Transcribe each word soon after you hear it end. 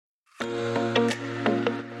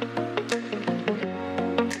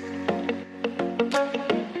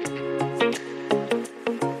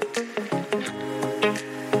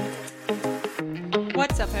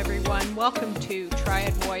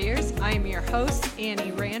host,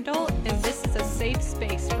 Annie Randall, and this is a safe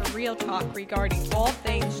space for real talk regarding all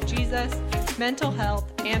things Jesus, mental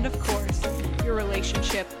health, and of course, your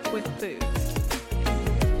relationship with food.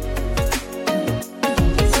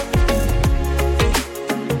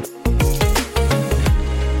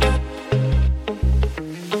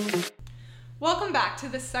 Welcome back to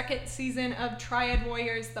the second season of Triad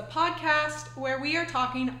Warriors, the podcast, where we are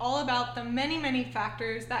talking all about the many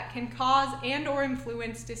factors that can cause and or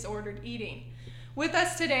influence disordered eating. With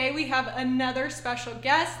us today, we have another special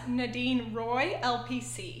guest, Nadine Roy,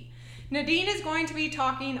 LPC. Nadine is going to be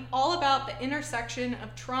talking all about the intersection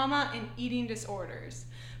of trauma and eating disorders.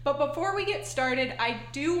 But before we get started, I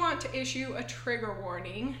do want to issue a trigger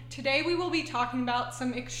warning. Today we will be talking about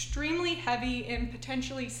some extremely heavy and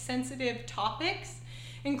potentially sensitive topics,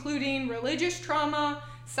 including religious trauma,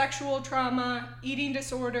 sexual trauma, eating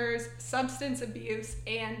disorders, substance abuse,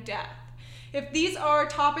 and death. If these are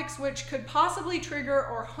topics which could possibly trigger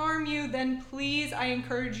or harm you, then please, I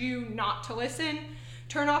encourage you not to listen.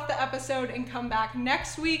 Turn off the episode and come back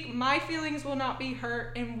next week. My feelings will not be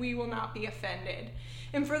hurt and we will not be offended.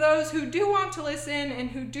 And for those who do want to listen and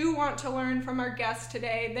who do want to learn from our guests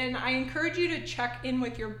today, then I encourage you to check in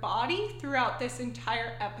with your body throughout this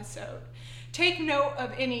entire episode. Take note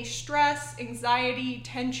of any stress, anxiety,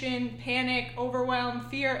 tension, panic, overwhelm,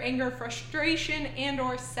 fear, anger, frustration, and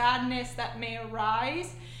or sadness that may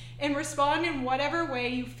arise, and respond in whatever way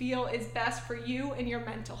you feel is best for you and your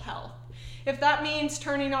mental health. If that means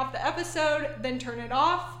turning off the episode, then turn it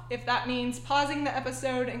off. If that means pausing the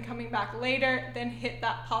episode and coming back later, then hit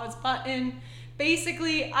that pause button.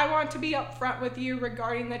 Basically, I want to be upfront with you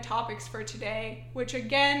regarding the topics for today, which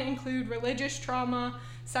again include religious trauma,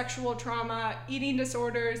 sexual trauma, eating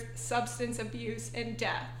disorders, substance abuse, and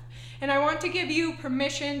death. And I want to give you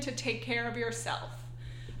permission to take care of yourself.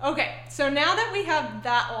 Okay, so now that we have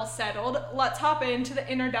that all settled, let's hop into the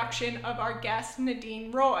introduction of our guest,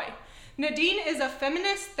 Nadine Roy. Nadine is a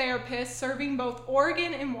feminist therapist serving both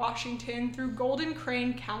Oregon and Washington through Golden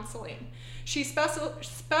Crane Counseling. She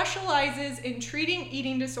specializes in treating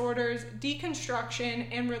eating disorders, deconstruction,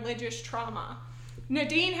 and religious trauma.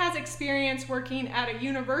 Nadine has experience working at a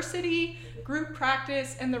university, group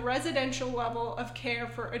practice, and the residential level of care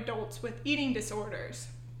for adults with eating disorders.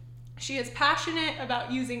 She is passionate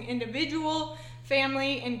about using individual,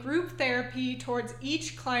 family, and group therapy towards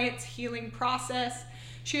each client's healing process.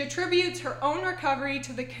 She attributes her own recovery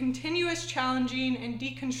to the continuous challenging and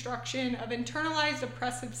deconstruction of internalized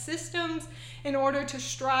oppressive systems in order to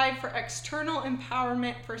strive for external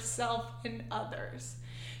empowerment for self and others.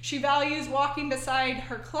 She values walking beside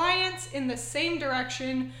her clients in the same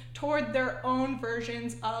direction toward their own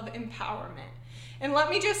versions of empowerment. And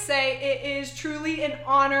let me just say, it is truly an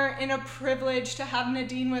honor and a privilege to have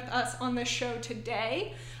Nadine with us on the show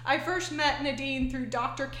today. I first met Nadine through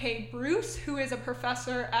Dr. Kay Bruce, who is a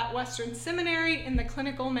professor at Western Seminary in the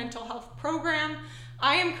clinical mental health program.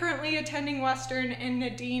 I am currently attending Western, and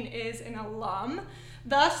Nadine is an alum.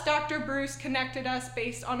 Thus, Dr. Bruce connected us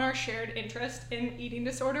based on our shared interest in eating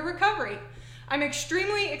disorder recovery. I'm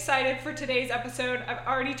extremely excited for today's episode. I've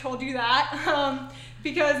already told you that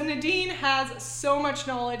because Nadine has so much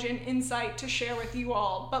knowledge and insight to share with you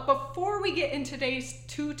all. But before we get into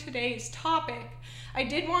today's topic, I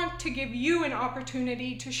did want to give you an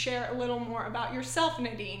opportunity to share a little more about yourself,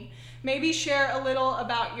 Nadine. Maybe share a little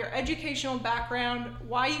about your educational background,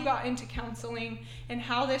 why you got into counseling, and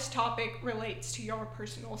how this topic relates to your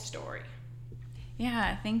personal story.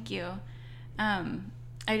 Yeah, thank you.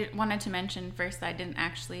 I wanted to mention first that I didn't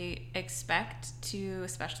actually expect to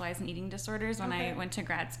specialize in eating disorders when I went to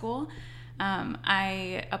grad school.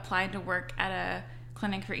 I applied to work at a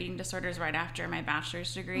clinic for eating disorders right after my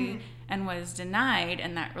bachelor's degree and was denied,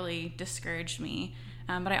 and that really discouraged me.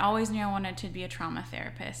 But I always knew I wanted to be a trauma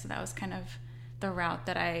therapist, so that was kind of the route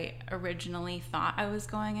that I originally thought I was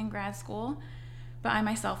going in grad school. But I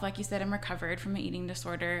myself, like you said, am recovered from an eating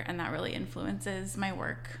disorder, and that really influences my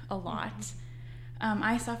work a lot.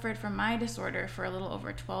 I suffered from my disorder for a little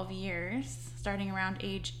over 12 years, starting around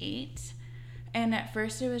age 8. And at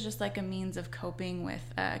first it was just like a means of coping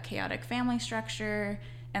with a chaotic family structure,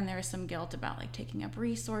 and there was some guilt about like taking up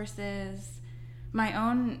resources. My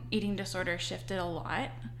own eating disorder shifted a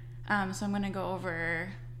lot. So I'm going to go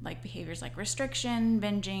over like behaviors like restriction,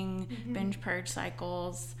 binging, binge purge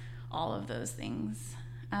cycles, all of those things.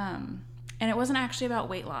 And it wasn't actually about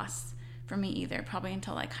weight loss for me either, probably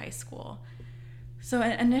until like high school. So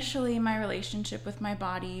initially, my relationship with my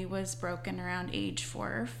body was broken around age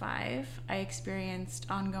 4 or 5. I experienced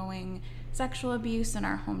ongoing sexual abuse in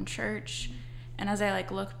our home church. And as I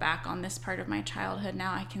look back on this part of my childhood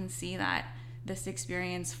now, I can see that this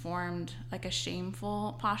experience formed like a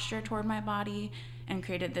shameful posture toward my body and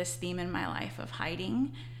created this theme in my life of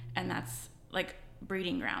hiding. And that's like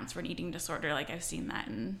breeding grounds for an eating disorder. Like I've seen that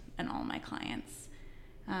in all my clients.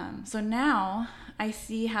 So now I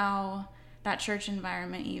see how that church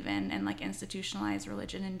environment even, and like institutionalized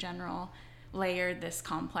religion in general, layered this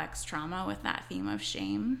complex trauma with that theme of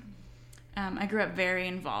shame. I grew up very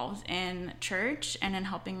involved in church and in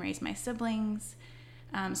helping raise my siblings.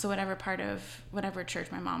 So whatever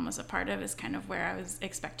church my mom was a part of is kind of where I was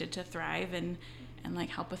expected to thrive and like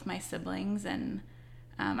help with my siblings. And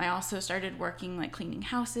I also started working like cleaning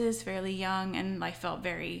houses fairly young, and I felt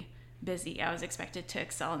very busy. I was expected to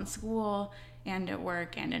excel in school and at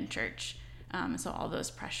work and in church. So all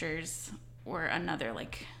those pressures were another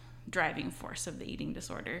like driving force of the eating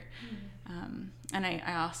disorder. And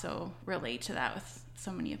I also relate to that with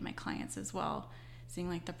so many of my clients as well, seeing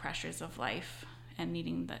like the pressures of life and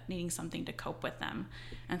needing something to cope with them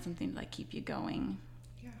and something to like keep you going.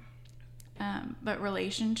 But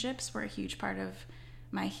relationships were a huge part of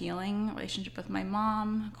my healing. Relationship with my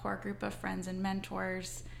mom, core group of friends and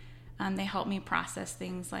mentors. They helped me process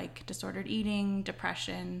things like disordered eating,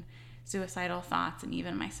 depression, suicidal thoughts, and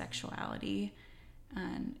even my sexuality.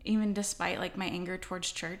 And even despite like my anger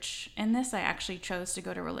towards church in this, I actually chose to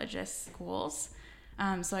go to religious schools.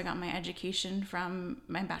 So I got my education from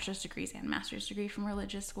my bachelor's degrees and master's degree from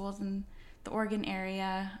religious schools in the Oregon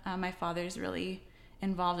area. My father's really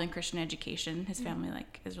involved in Christian education. His family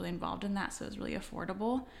is really involved in that, so it was really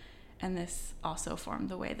affordable. And this also formed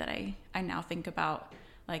the way that I now think about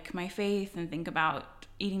like my faith and think about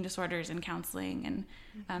eating disorders and counseling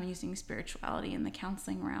and using spirituality in the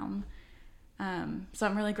counseling realm. So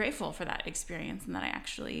I'm really grateful for that experience, and that I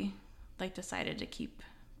actually decided to keep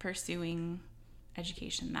pursuing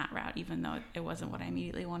education that route, even though it wasn't what I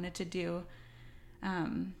immediately wanted to do.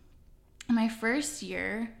 My first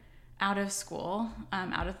year out of school,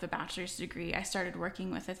 out of the bachelor's degree, I started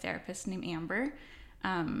working with a therapist named Amber.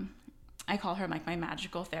 I call her like my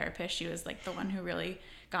magical therapist. She was like the one who really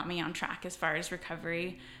got me on track as far as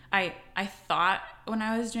recovery. I thought when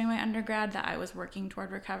I was doing my undergrad that I was working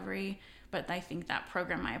toward recovery, but I think that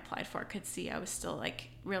program I applied for could see I was still like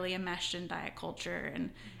really enmeshed in diet culture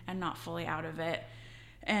and not fully out of it.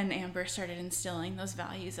 And Amber started instilling those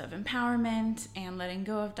values of empowerment and letting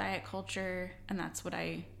go of diet culture. And that's what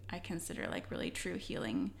I consider like really true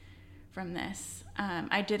healing from this.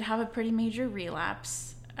 I did have a pretty major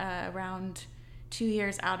relapse around 2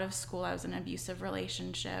 years out of school. I was in an abusive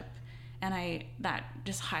relationship, and that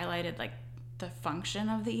just highlighted like the function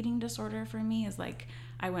of the eating disorder for me is like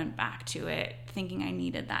I went back to it thinking I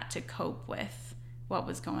needed that to cope with what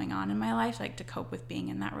was going on in my life, like to cope with being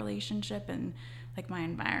in that relationship and like my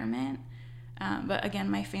environment. But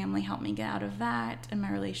again, my family helped me get out of that, and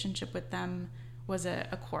my relationship with them was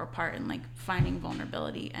a core part in like finding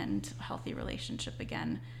vulnerability and a healthy relationship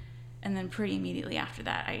again. And then pretty immediately after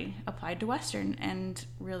that, I applied to Western and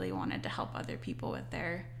really wanted to help other people with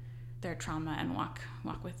their trauma and walk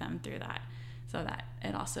with them through that. So that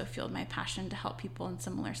it also fueled my passion to help people in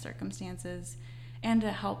similar circumstances and to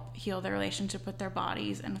help heal their relationship with their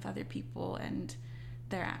bodies and with other people and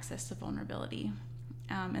their access to vulnerability.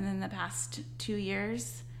 And then the past 2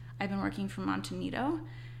 years, I've been working for Montanito,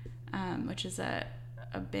 which is a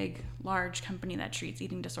big, large company that treats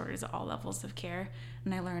eating disorders at all levels of care.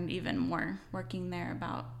 And I learned even more working there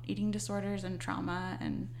about eating disorders and trauma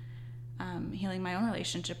and healing my own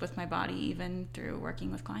relationship with my body, even through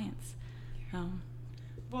working with clients.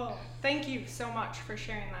 Well, thank you so much for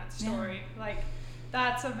sharing that story. Yeah. Like,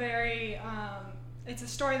 that's a very, it's a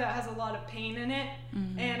story that has a lot of pain in it.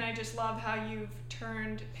 Mm-hmm. And I just love how you've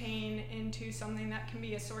turned pain into something that can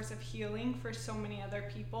be a source of healing for so many other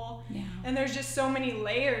people. Yeah. And there's just so many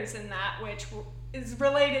layers in that, which is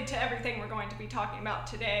related to everything we're going to be talking about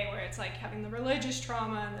today, where it's like having the religious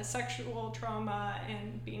trauma and the sexual trauma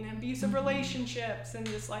and being in abusive mm-hmm. relationships and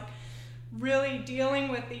just like really dealing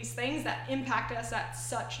with these things that impact us at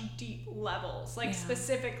such deep levels, like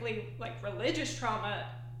specifically like religious trauma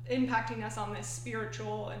impacting us on this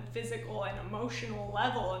spiritual and physical and emotional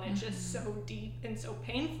level, and it's just so deep and so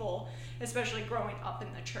painful, especially growing up in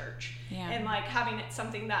the church and like having it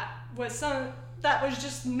something that was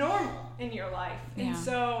just normal in your life. And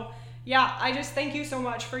so I just thank you so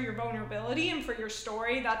much for your vulnerability and for your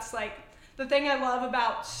story. That's like the thing I love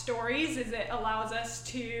about stories is it allows us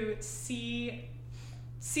to see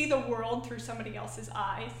the world through somebody else's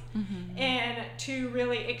eyes and to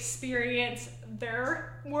really experience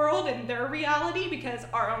their world and their reality, because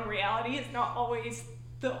our own reality is not always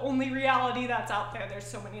the only reality that's out there. There's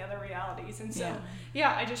so many other realities. And so,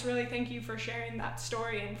 yeah, I just really thank you for sharing that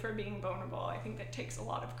story and for being vulnerable. I think that takes a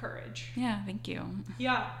lot of courage. Yeah, thank you.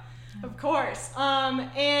 Yeah, of course.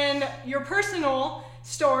 And your personal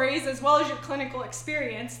stories, as well as your clinical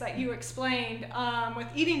experience that you explained with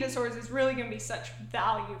eating disorders, is really going to be such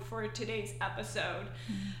value for today's episode.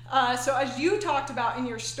 So as you talked about in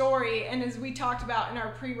your story, and as we talked about in our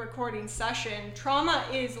pre-recording session, trauma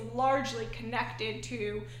is largely connected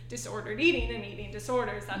to disordered eating and eating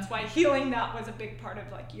disorders. That's why healing that was a big part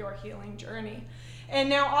of like your healing journey. And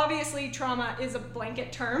now obviously trauma is a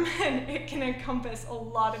blanket term, and it can encompass a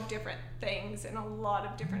lot of different things and a lot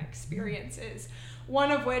of different experiences,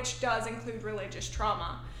 one of which does include religious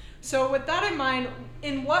trauma. So with that in mind,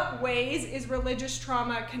 in what ways is religious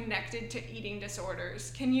trauma connected to eating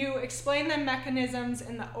disorders? Can you explain the mechanisms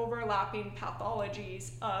and the overlapping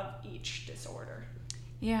pathologies of each disorder?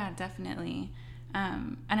 Yeah, definitely.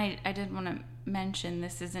 And I did want to mention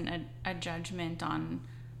this isn't a judgment on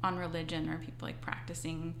religion or people like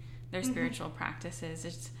practicing their spiritual practices.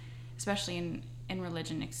 It's especially in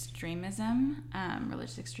religion extremism,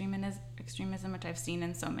 religious extremism, which I've seen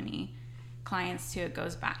in so many clients too. It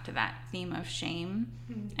goes back to that theme of shame.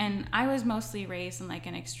 And I was mostly raised in like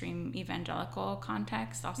an extreme evangelical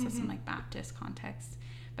context, also some like Baptist context.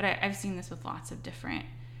 But I've seen this with lots of different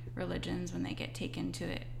religions when they get taken to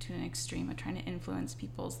an extreme of trying to influence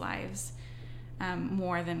people's lives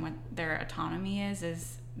more than what their autonomy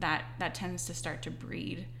is that tends to start to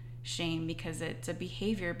breed shame, because it's a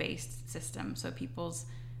behavior-based system. So people's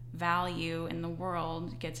value in the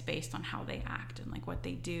world gets based on how they act and like what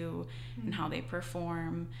they do and how they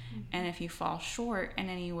perform. And if you fall short in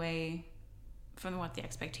any way from what the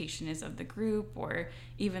expectation is of the group, or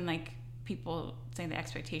even like people say the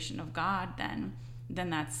expectation of God, then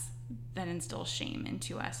that instills shame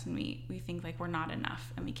into us, and we think like we're not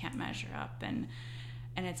enough and we can't measure up, and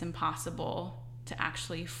it's impossible to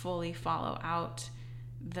actually fully follow out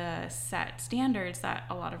the set standards that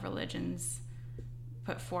a lot of religions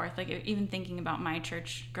put forth. Like even thinking about my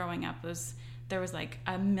church growing up, there was like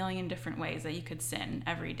a million different ways that you could sin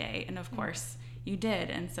every day, and of course you did,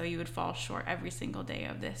 and so you would fall short every single day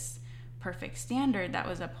of this perfect standard that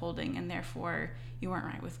was upholding, and therefore you weren't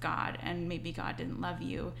right with God, and maybe God didn't love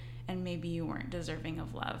you, and maybe you weren't deserving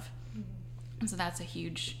of love. And so that's a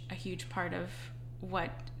huge part of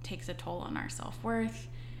what takes a toll on our self-worth,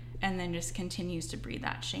 and then just continues to breed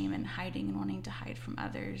that shame and hiding and wanting to hide from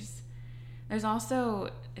others. There's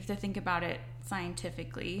also, if to think about it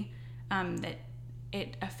scientifically, that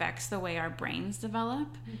it affects the way our brains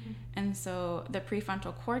develop. And so the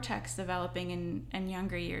prefrontal cortex developing in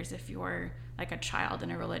younger years, if you're like a child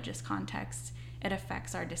in a religious context, it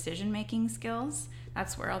affects our decision-making skills.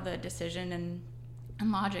 That's where all the decision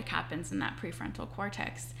and logic happens, in that prefrontal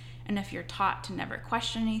cortex. And if you're taught to never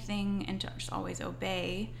question anything and to just always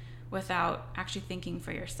obey without actually thinking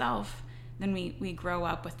for yourself, then we grow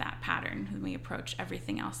up with that pattern, and we approach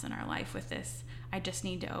everything else in our life with this, I just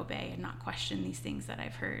need to obey and not question these things that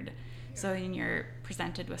I've heard. So when you're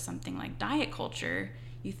presented with something like diet culture,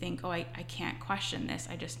 you think, I can't question this,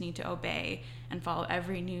 I just need to obey and follow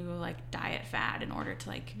every new like diet fad in order to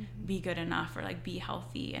like be good enough or like be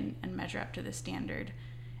healthy and measure up to the standard.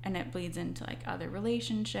 And it bleeds into like other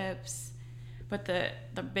relationships. But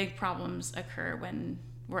the big problems occur when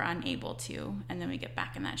we're unable to, and then we get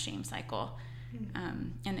back in that shame cycle.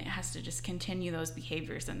 And it has to just continue those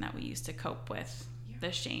behaviors and that we used to cope with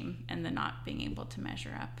the shame and the not being able to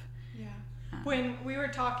measure up. When we were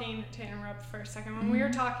talking, to interrupt for a second, when we were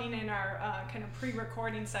talking in our kind of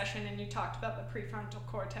pre-recording session, and you talked about the prefrontal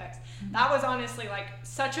cortex, that was honestly like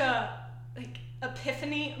such a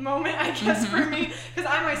epiphany moment, I guess, for me, because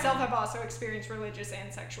I myself have also experienced religious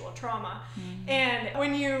and sexual trauma. And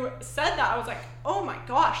when you said that, I was like, oh my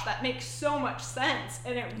gosh, that makes so much sense.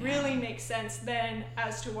 And it really makes sense then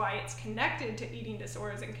as to why it's connected to eating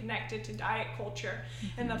disorders and connected to diet culture,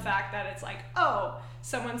 and the fact that it's like,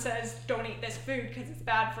 someone says don't eat this food because it's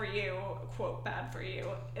bad for you, quote, bad for you.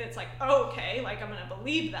 It's like, okay, like I'm gonna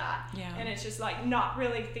believe that. And it's just like not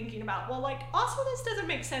really thinking about, well, like also this doesn't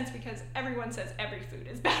make sense because everyone says every food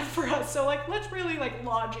is bad for us. So like let's really like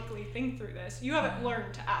logically think through this. You haven't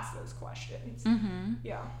learned to ask those questions.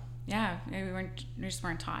 We just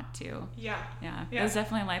weren't taught to. Yeah. It was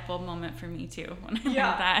definitely a light bulb moment for me too when I learned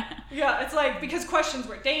that. It's like, because questions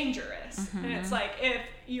were dangerous. And it's like, if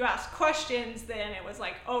you ask questions, then it was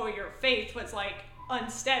like, your faith was like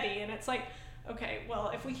unsteady. And it's like, okay, well,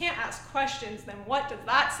 if we can't ask questions, then what does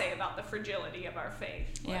that say about the fragility of our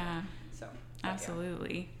faith? Like, so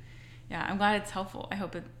absolutely. I'm glad it's helpful. I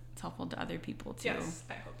hope it's helpful to other people too. Yes,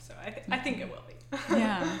 I hope so. I think it will be.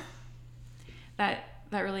 Yeah. That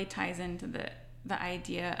really ties into the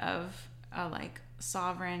idea of a like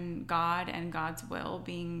sovereign God and God's will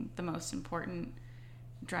being the most important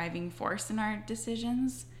driving force in our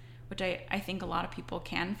decisions, which I think a lot of people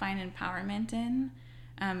can find empowerment in.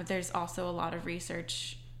 There's also a lot of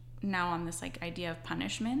research now on this like idea of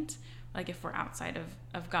punishment. Like if we're outside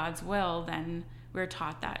of God's will, then we're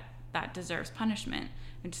taught that deserves punishment.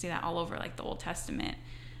 And to see that all over like the Old Testament.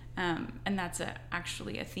 And that's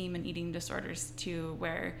actually a theme in eating disorders too,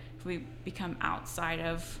 where if we become outside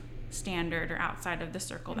of standard or outside of the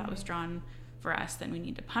circle that was drawn for us, then we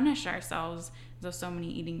need to punish ourselves. So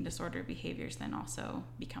many eating disorder behaviors then also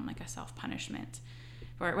become like a self-punishment.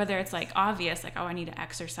 Or whether it's like obvious, like, oh, I need to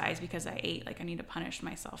exercise because I ate, like I need to punish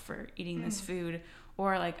myself for eating this food,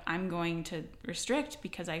 or like I'm going to restrict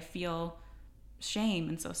because I feel shame,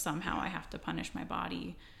 and so somehow I have to punish my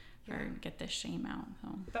body or get this shame out. So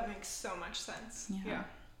that makes so much sense.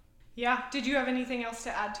 Yeah. Did you have anything else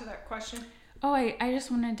to add to that question? Oh, I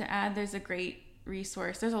just wanted to add, there's a great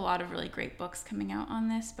resource. There's a lot of really great books coming out on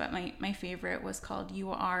this, but my favorite was called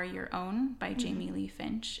You Are Your Own by Jamie Lee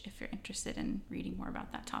Finch, if you're interested in reading more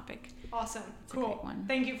about that topic. Awesome. It's cool. a great one.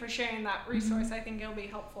 Thank you for sharing that resource. I think it'll be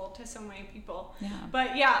helpful to so many people. Yeah.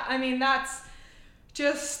 But yeah, I mean, that's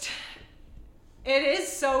just, it is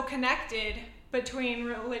so connected between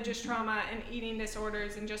religious trauma and eating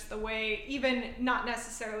disorders, and just the way, even not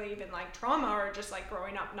necessarily even like trauma, or just like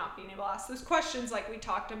growing up not being able to ask those questions like we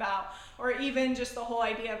talked about, or even just the whole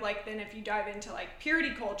idea of like, then if you dive into like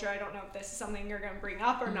purity culture, I don't know if this is something you're going to bring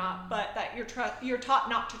up or not, but that you're taught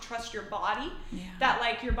not to trust your body, that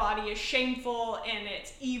like your body is shameful and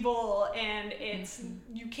it's evil and it's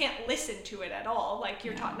you can't listen to it at all, like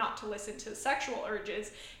you're taught not to listen to sexual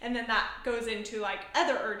urges, and then that goes into like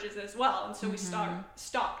other urges as well, and so we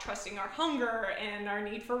stop trusting our hunger and our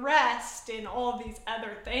need for rest and all of these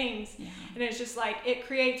other things. And it's just like, it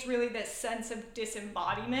creates really this sense of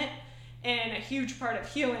disembodiment. And a huge part of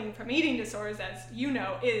healing from eating disorders, as you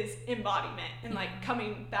know, is embodiment and like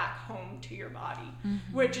coming back home to your body,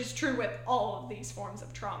 which is true with all of these forms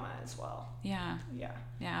of trauma as well. Yeah,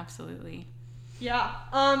 absolutely.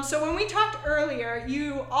 Yeah. So when we talked earlier,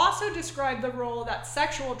 you also described the role that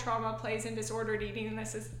sexual trauma plays in disordered eating, and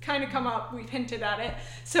this has kind of come up, we've hinted at it.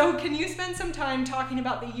 So can you spend some time talking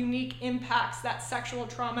about the unique impacts that sexual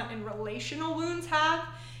trauma and relational wounds have?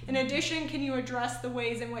 In addition, can you address the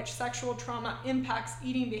ways in which sexual trauma impacts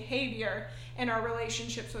eating behavior and our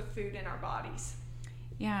relationships with food in our bodies?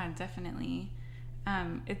 Yeah, definitely.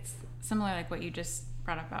 It's similar like what you just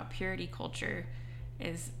brought up about purity culture.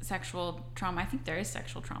 Is sexual trauma. I think there is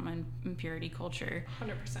sexual trauma in purity culture.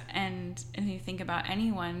 100%. And you think about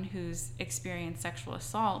anyone who's experienced sexual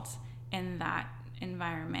assault in that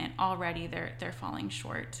environment, already they're falling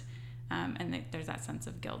short. And there's that sense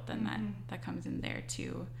of guilt then that comes in there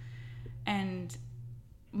too. And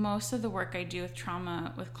most of the work I do with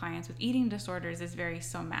trauma with clients with eating disorders is very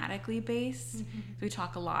somatically based. We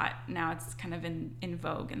talk a lot, now it's kind of in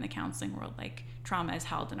vogue in the counseling world, like trauma is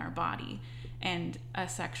held in our body. And a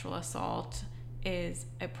sexual assault is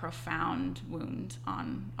a profound wound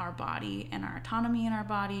on our body and our autonomy in our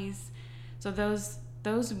bodies. So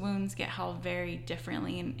those wounds get held very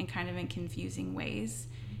differently and kind of in confusing ways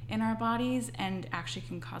in our bodies, and actually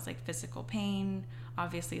can cause like physical pain,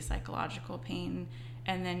 obviously psychological pain,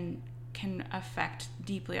 and then can affect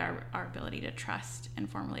deeply our ability to trust and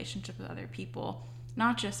form relationships with other people,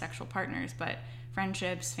 not just sexual partners, but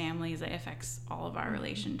friendships, families. It affects all of our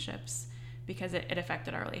relationships, because it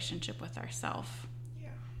affected our relationship with ourselves. Yeah.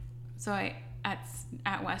 So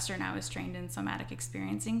at Western, I was trained in somatic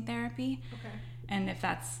experiencing therapy. Okay. And if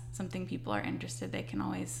that's something people are interested, they can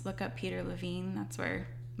always look up Peter Levine. That's where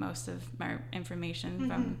most of my information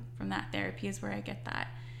from that therapy is where I get that.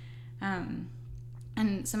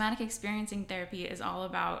 And somatic experiencing therapy is all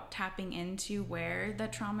about tapping into where the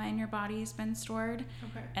trauma in your body has been stored,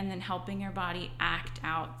 and then helping your body act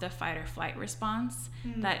out the fight or flight response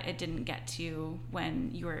that it didn't get to when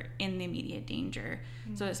you were in the immediate danger.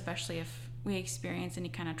 So especially if we experience any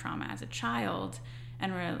kind of trauma as a child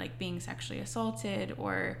and we're like being sexually assaulted,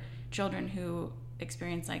 or children who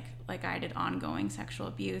experience like I did ongoing sexual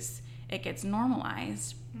abuse, it gets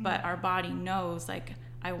normalized, but our body knows like,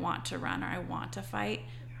 I want to run or I want to fight,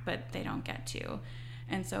 but they don't get to.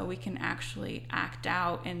 And so we can actually act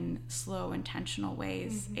out in slow, intentional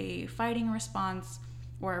ways a fighting response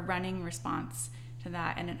or a running response to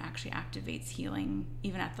that, and it actually activates healing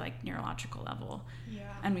even at the like neurological level. Yeah.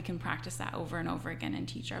 And we can practice that over and over again and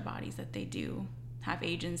teach our bodies that they do have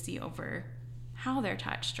agency over how they're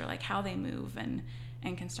touched or like how they move, and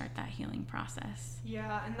can start that healing process.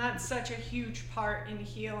 Yeah, and that's such a huge part in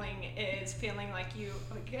healing, is feeling like you,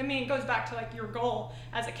 like, I mean, it goes back to like your goal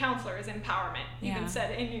as a counselor is empowerment. You even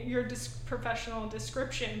said in your professional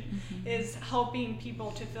description is helping people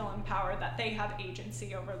to feel empowered, that they have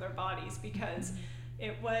agency over their bodies, because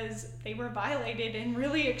they were violated in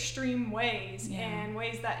really extreme ways, and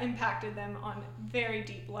ways that impacted them on very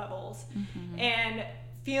deep levels. And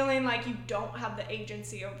feeling like you don't have the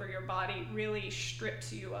agency over your body really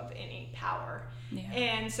strips you of any power.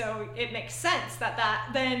 And so it makes sense that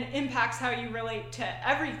then impacts how you relate to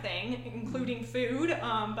everything, including food,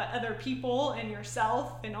 but other people and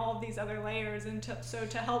yourself and all of these other layers. And so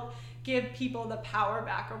to help give people the power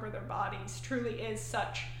back over their bodies truly is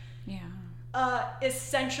such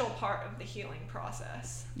essential part of the healing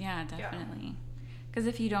process. Yeah, definitely. Because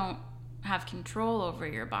if you don't have control over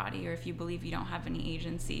your body, or if you believe you don't have any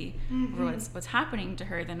agency over what's happening to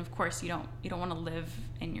her, then of course you don't want to live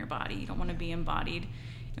in your body. You don't want to be embodied.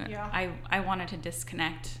 I wanted to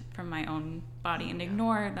disconnect from my own body and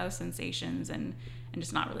ignore those sensations, and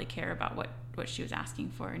just not really care about what she was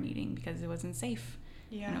asking for and needing, because it wasn't safe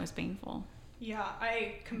and it was painful. Yeah,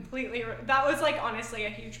 I completely, that was like honestly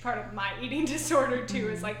a huge part of my eating disorder too,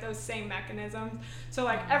 is like those same mechanisms. So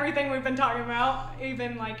like everything we've been talking about,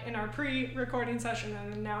 even like in our pre-recording session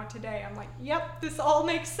and then now today, I'm like, yep, this all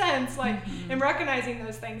makes sense. Like, and recognizing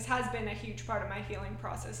those things has been a huge part of my healing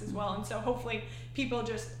process as well. And so hopefully people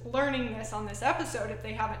just learning this on this episode, if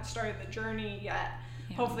they haven't started the journey yet,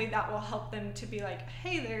 hopefully that will help them to be like,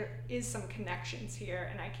 hey, there is some connections here,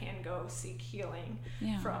 and I can go seek healing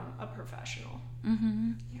from a professional.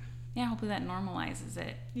 Yeah, hopefully that normalizes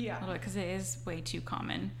it a little bit, because it is way too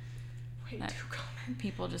common.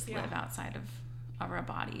 People just live outside of our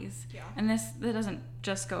bodies. And that doesn't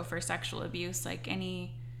just go for sexual abuse, like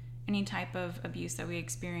any type of abuse that we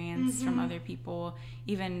experience from other people,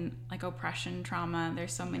 even like oppression, trauma.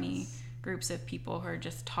 There's so many groups of people who are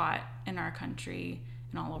just taught in our country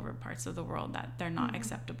and all over parts of the world that they're not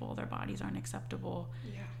acceptable, their bodies aren't acceptable,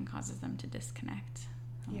 and causes them to disconnect.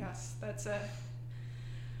 Yes, that's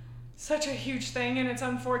such a huge thing, and it's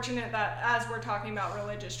unfortunate that as we're talking about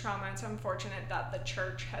religious trauma, it's unfortunate that the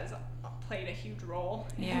church has played a huge role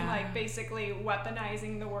in like basically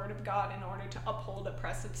weaponizing the word of God in order to uphold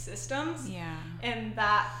oppressive systems. And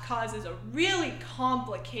that causes a really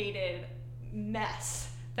complicated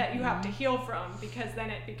mess that you have to heal from, because then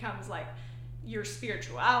it becomes like your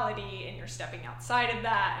spirituality and you're stepping outside of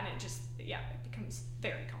that, and it just it becomes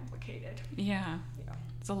very complicated.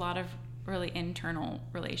 It's a lot of really internal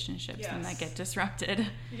relationships and that get disrupted.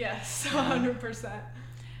 100%.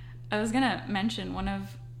 I was gonna mention one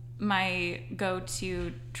of my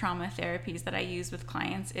go-to trauma therapies that I use with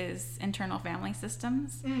clients is internal family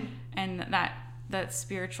systems, and that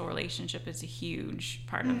spiritual relationship is a huge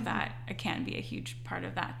part of that. It can be a huge part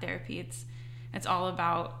of that therapy. It's all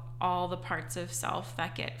about all the parts of self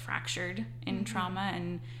that get fractured in trauma,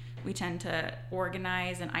 and we tend to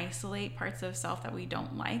organize and isolate parts of self that we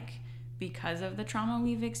don't like because of the trauma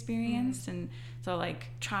we've experienced. And so like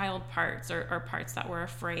child parts or parts that we're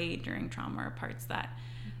afraid during trauma, or parts that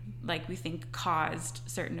like we think caused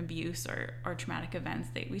certain abuse or traumatic events,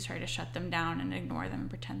 we try to shut them down and ignore them and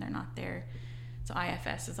pretend they're not there. So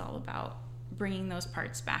IFS is all about bringing those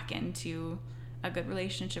parts back into a good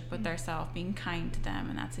relationship with ourselves, being kind to them,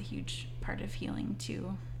 and that's a huge part of healing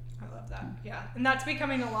too. I love that. And that's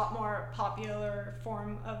becoming a lot more popular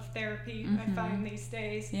form of therapy, I find these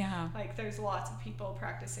days. Like there's lots of people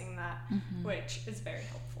practicing that, which is very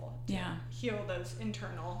helpful to heal those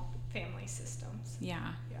internal family systems.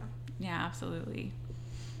 Yeah, absolutely.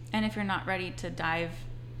 And if you're not ready to dive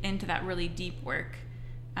into that really deep work,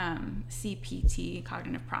 CPT,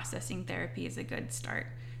 cognitive processing therapy, is a good start.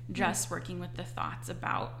 Just working with the thoughts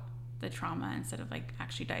about the trauma instead of like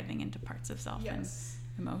actually diving into parts of self and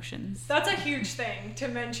emotions. That's a huge thing to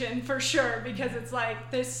mention for sure, because it's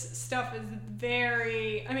like this stuff is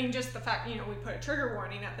very, I mean, just the fact, we put a trigger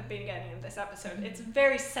warning at the beginning of this episode. It's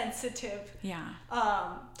very sensitive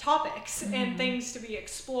topics and things to be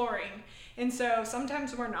exploring. And so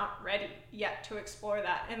sometimes we're not ready yet to explore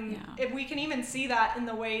that. And if we can even see that in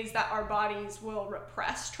the ways that our bodies will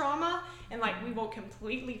repress trauma, and like we will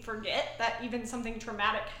completely forget that even something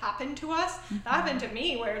traumatic happened to us. That happened to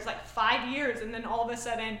me, where it's like 5 years, and then all of a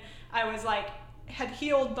sudden I was like, had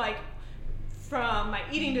healed like from my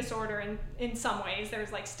eating disorder in some ways.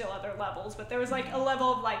 There's like still other levels, but there was like a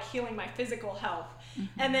level of like healing my physical health.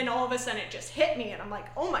 And then all of a sudden it just hit me, and I'm like,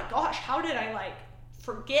 oh my gosh, how did I like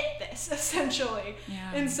forget this, essentially?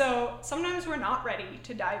 And so sometimes we're not ready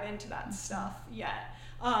to dive into that stuff yet.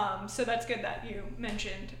 So that's good that you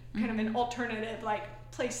mentioned kind of an alternative like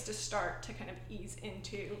place to start to kind of ease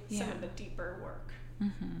into some of the deeper work.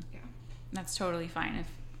 Yeah, that's totally fine if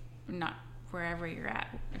not wherever you're at,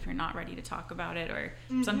 if you're not ready to talk about it, or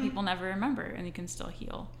some people never remember and you can still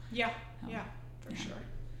heal. For sure.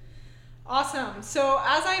 Awesome. So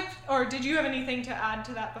did you have anything to add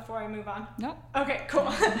to that before I move on? Nope. Okay, cool.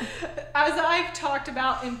 As I've talked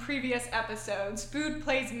about in previous episodes, food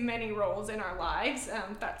plays many roles in our lives.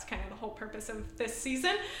 That's kind of the whole purpose of this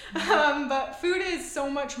season. But food is so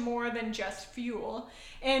much more than just fuel,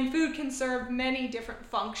 and food can serve many different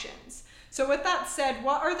functions. So with that said,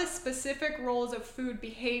 what are the specific roles of food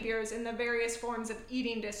behaviors in the various forms of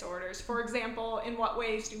eating disorders? For example, in what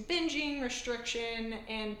ways do binging, restriction,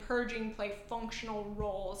 and purging play functional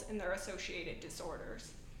roles in their associated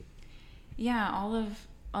disorders? Yeah, all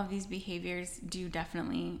of these behaviors do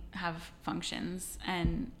definitely have functions.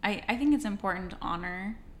 And I think it's important to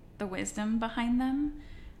honor the wisdom behind them.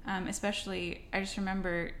 Especially, I just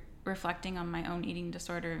remember reflecting on my own eating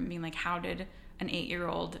disorder and being like, how did an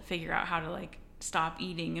 8-year-old figure out how to like stop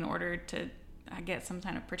eating in order to get some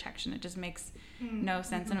kind of protection? It just makes no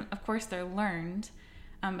sense. And of course they're learned,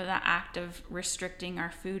 but that act of restricting our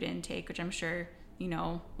food intake, which I'm sure you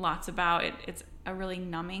know lots about, it's a really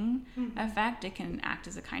numbing effect. It can act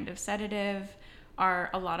as a kind of sedative.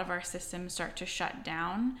 A lot of our systems start to shut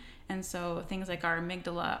down, and so things like our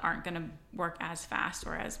amygdala aren't going to work as fast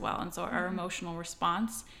or as well, and so our emotional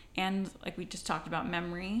response, and like we just talked about,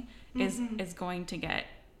 memory is going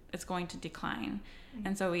to decline.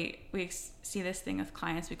 And so we see this thing with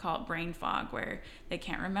clients, we call it brain fog, where they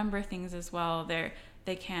can't remember things as well.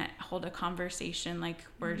 They can't hold a conversation like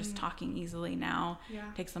we're just talking easily now.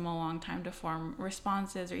 It takes them a long time to form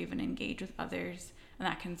responses or even engage with others, and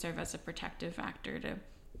that can serve as a protective factor to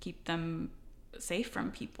keep them safe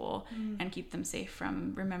from people and keep them safe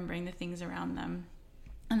from remembering the things around them.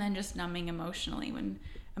 And then just numbing emotionally when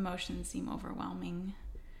emotions seem overwhelming.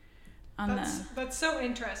 That's so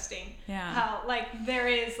interesting. Yeah. How like there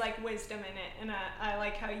is like wisdom in it, and I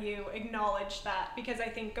like how you acknowledge that, because I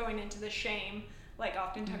think going into the shame, like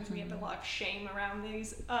oftentimes we have a lot of shame around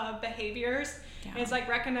these behaviors. And it's like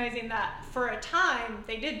recognizing that for a time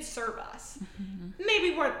they did serve us.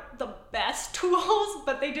 Maybe weren't the best tools,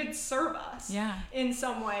 but they did serve us in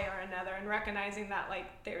some way or another, and recognizing that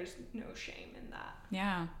like there's no shame in that.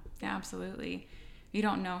 Yeah, absolutely. You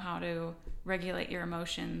don't know how to regulate your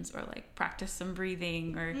emotions or like practice some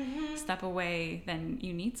breathing or step away, then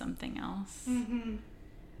you need something else.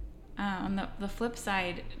 On the flip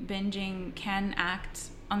side, binging can act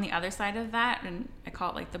on the other side of that, and I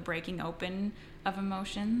call it like the breaking open of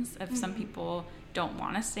emotions. If some people don't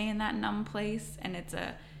want to stay in that numb place, and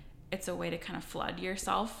it's a way to kind of flood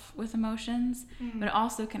yourself with emotions, but it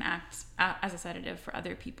also can act as a sedative for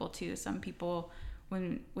other people too. Some people,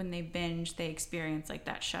 when they binge, they experience like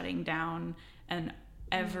that shutting down, and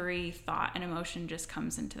every thought and emotion just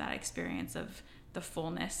comes into that experience of the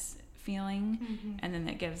fullness feeling, and then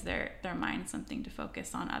that gives their mind something to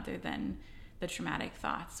focus on other than the traumatic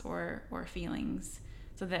thoughts or feelings,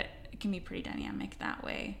 so that it can be pretty dynamic that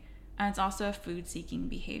way. And it's also a food seeking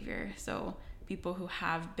behavior. So people who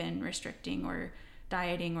have been restricting or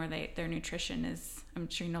dieting, or their nutrition is, I'm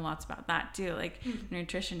sure you know lots about that too, like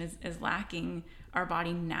nutrition is lacking, our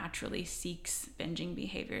body naturally seeks binging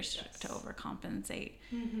behaviors to overcompensate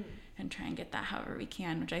and try and get that however we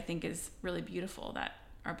can, which I think is really beautiful that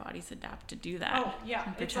our bodies adapt to do that. Oh yeah,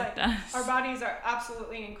 and it's protect like us. Our bodies are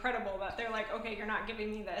absolutely incredible that they're like, okay, you're not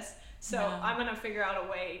giving me this, so I'm gonna figure out a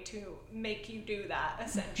way to make you do that,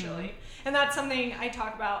 essentially. And that's something I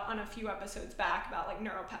talk about on a few episodes back about like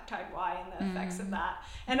neuropeptide Y and the effects of that.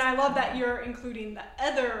 And I love that you're including the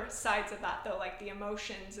other sides of that though, like the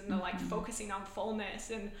emotions and the like focusing on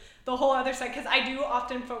fullness and the whole other side, because I do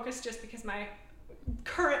often focus, just because my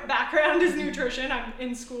current background is nutrition, I'm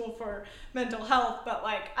in school for mental health, but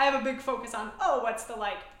like I have a big focus on what's the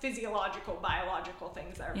like physiological, biological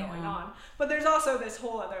things that are going on, but there's also this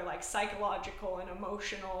whole other like psychological and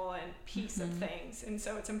emotional and piece of things. And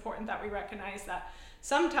so it's important that we recognize that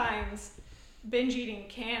sometimes binge eating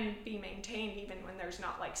can be maintained even when there's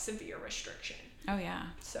not like severe restriction.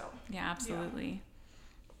 So absolutely.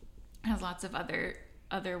 It has lots of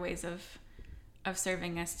other ways of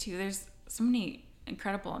serving us too. There's so many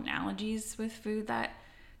incredible analogies with food that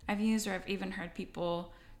I've used, or I've even heard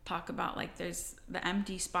people talk about like there's the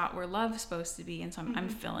empty spot where love's supposed to be, and so I'm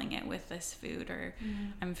filling it with this food, or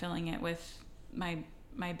I'm filling it with my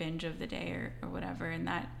binge of the day or whatever, and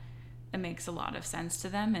that it makes a lot of sense to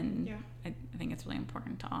them, and I think it's really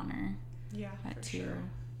important to honor that too. Sure.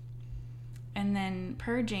 And then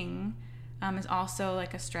purging, is also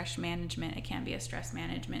like a stress management. It can be a stress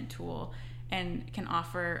management tool and can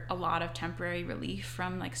offer a lot of temporary relief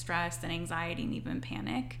from like stress and anxiety and even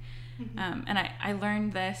panic. And I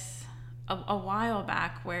learned this a while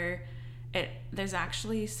back where there's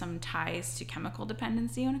actually some ties to chemical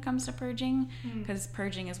dependency when it comes to purging, because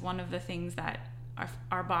purging is one of the things that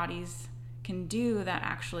our bodies can do that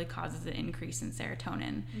actually causes an increase in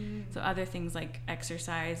serotonin. So other things like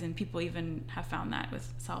exercise, and people even have found that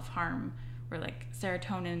with self-harm, where like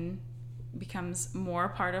serotonin becomes more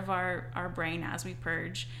part of our brain as we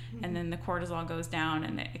purge, and then the cortisol goes down,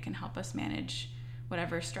 and it can help us manage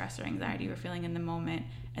whatever stress or anxiety we're feeling in the moment,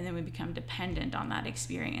 and then we become dependent on that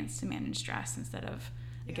experience to manage stress instead of,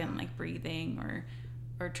 again, like breathing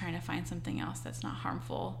or trying to find something else that's not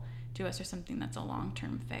harmful to us or something that's a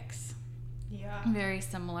long-term fix. Yeah. Very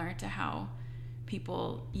similar to how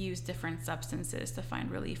people use different substances to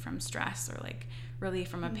find relief from stress or like relief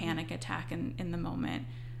from a panic attack in the moment.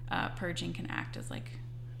 Purging can act as like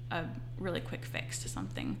a really quick fix to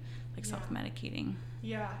something like self-medicating.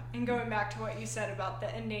 Yeah, and going back to what you said about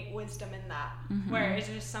the innate wisdom in that, where it's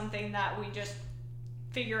just something that we just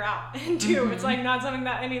figure out and do. It's like not something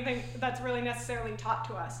that anything that's really necessarily taught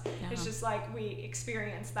to us. It's just like we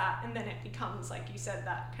experience that, and then it becomes, like you said,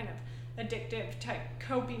 that kind of addictive type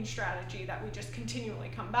coping strategy that we just continually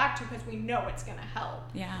come back to because we know it's going to help.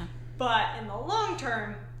 Yeah. But in the long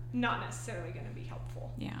term, not necessarily going to be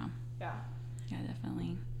helpful. Yeah. Yeah. Yeah,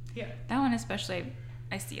 definitely. Yeah. That one especially,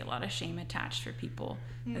 I see a lot of shame attached for people.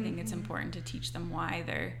 I think it's important to teach them why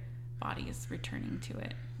their body is returning to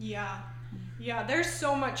it. Yeah. Yeah, there's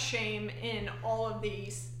so much shame in all of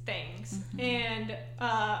these things. And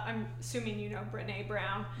I'm assuming you know Brené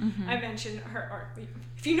Brown. I mentioned her, or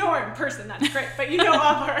if you know her in person, that's great, but you know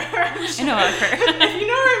of her. I know of her. If you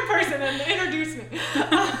know her in person, then introduce me.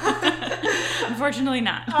 Unfortunately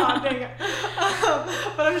not. Oh, dang it.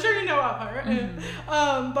 But I'm sure you know of her.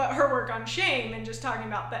 But her work on shame and just talking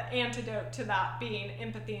about the antidote to that being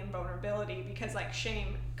empathy and vulnerability, because like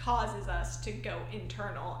shame causes us to go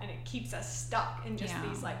internal and it keeps us stuck in just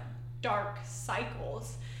these like dark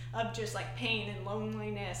cycles of just like pain and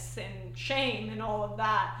loneliness and shame and all of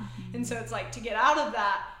that. And so it's like to get out of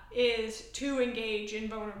that is to engage in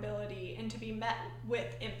vulnerability and to be met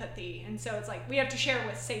with empathy. And so it's like we have to share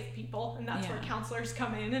with safe people, and that's where counselors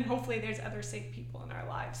come in, and hopefully there's other safe people in our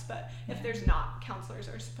lives. But if there's not, counselors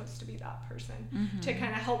are supposed to be that person to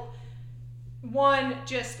kind of help, one,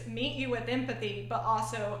 just meet you with empathy, but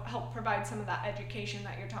also help provide some of that education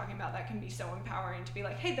that you're talking about that can be so empowering to be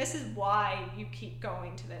like, hey, this is why you keep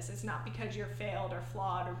going to this. It's not because you're failed or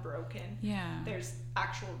flawed or broken. Yeah. There's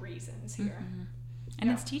actual reasons here. And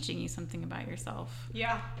it's teaching you something about yourself.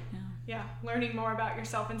 Yeah. Learning more about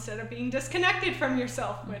yourself instead of being disconnected from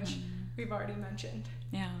yourself, which we've already mentioned.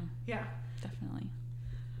 Yeah. Definitely.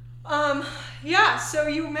 So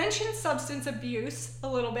you mentioned substance abuse a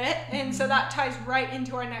little bit, and so that ties right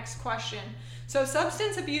into our next question. So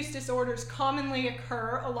substance abuse disorders commonly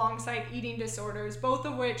occur alongside eating disorders, both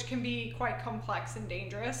of which can be quite complex and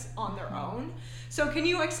dangerous on their own. So can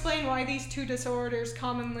you explain why these two disorders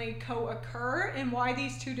commonly co-occur and why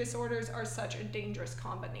these two disorders are such a dangerous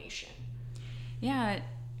combination? Yeah,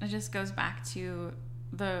 it just goes back to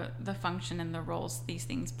the function and the roles these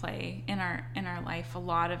things play in our life, a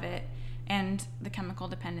lot of it, and the chemical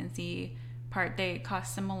dependency part. They cause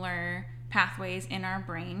similar pathways in our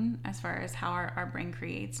brain as far as how our brain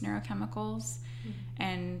creates neurochemicals.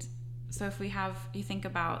 And so if you think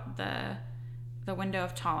about the window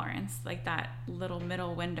of tolerance, like that little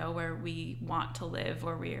middle window where we want to live,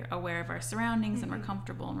 where we're aware of our surroundings and we're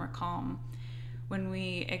comfortable and we're calm. When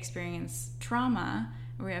we experience trauma,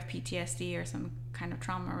 or we have PTSD or some kind of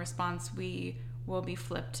trauma response, we will be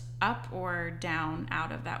flipped up or down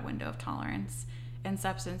out of that window of tolerance. And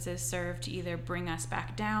substances serve to either bring us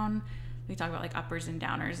back down. We talk about like uppers and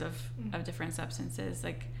downers of different substances.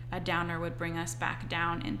 Like a downer would bring us back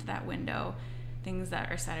down into that window. Things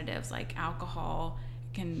that are sedatives like alcohol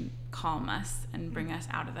can calm us and bring us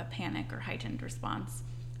out of the panic or heightened response.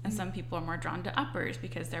 And some people are more drawn to uppers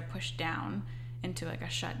because they're pushed down into like a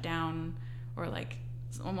shutdown or like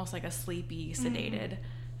almost like a sleepy, sedated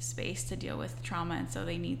space to deal with trauma. And so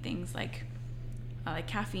they need things like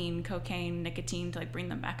caffeine, cocaine, nicotine to like bring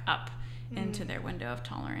them back up into their window of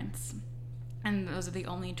tolerance. And those are the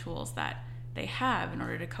only tools that they have in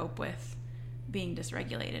order to cope with being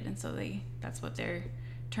dysregulated. And so that's what they're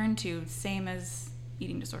turned to, same as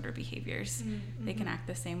eating disorder behaviors. They can act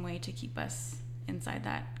the same way to keep us inside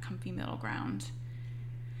that comfy middle ground.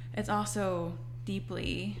 It's also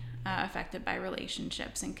deeply affected by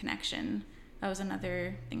relationships and connection. That was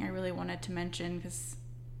another thing I really wanted to mention, because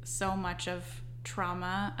so much of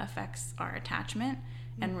trauma affects our attachment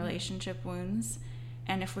and relationship wounds.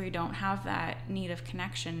 And if we don't have that need of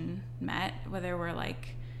connection met, whether we're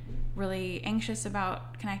like really anxious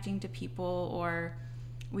about connecting to people, or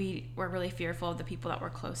we're really fearful of the people that we're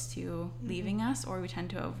close to leaving us, or we tend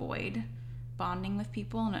to avoid bonding with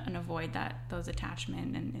people and avoid those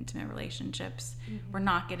attachment and intimate relationships, we're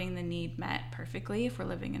not getting the need met perfectly if we're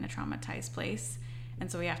living in a traumatized place.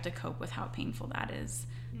 And so we have to cope with how painful that is.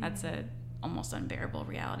 That's a almost unbearable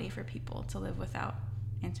reality for people to live without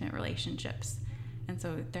intimate relationships. And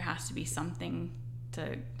so there has to be something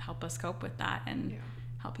to help us cope with that and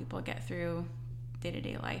help people get through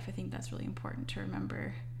day-to-day life. I think that's really important to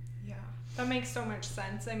remember. Yeah, that makes so much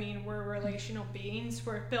sense. I mean, we're relational beings.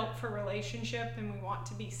 We're built for relationship, and we want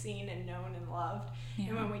to be seen and known and loved. Yeah.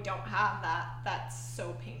 And when we don't have that, that's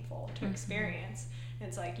so painful to experience.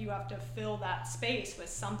 It's like you have to fill that space with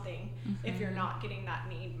something if you're not getting that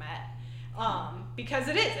need met. Because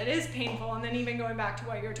it is painful. And then even going back to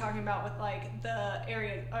what you were talking about with like the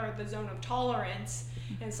area or the zone of tolerance,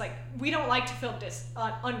 and it's like we don't like to feel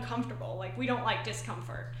uncomfortable. Like we don't like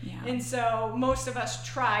discomfort. Yeah. And so most of us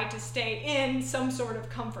try to stay in some sort of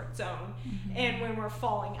comfort zone. And when we're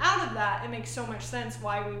falling out of that, it makes so much sense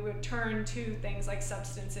why we would turn to things like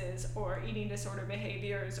substances or eating disorder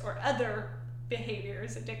behaviors or other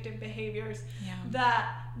behaviors, addictive behaviors,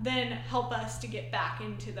 that then help us to get back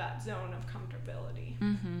into that zone of comfortability.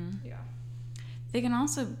 Yeah. They can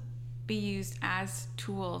also be used as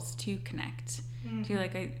tools to connect. To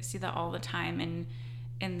like, I see that all the time,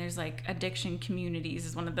 and there's like addiction communities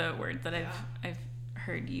is one of the words that I've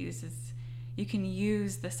heard used. Is you can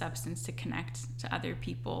use the substance to connect to other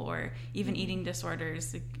people, or even eating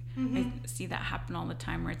disorders. Like, I see that happen all the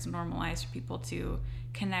time, where it's normalized for people to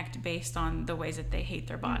connect based on the ways that they hate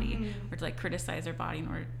their body, or to like criticize their body in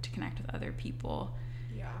order to connect with other people.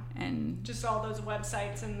 Yeah. And just all those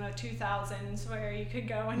websites in the 2000s where you could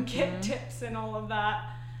go and get tips and all of that.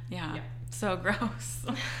 Yeah. So gross.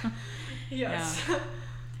 Yes. Yeah.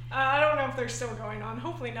 I don't know if they're still going on.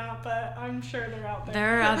 Hopefully not, but I'm sure they're out there.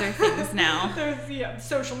 There are other things now. There's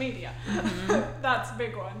social media. That's a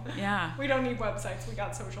big one. Yeah. We don't need websites. We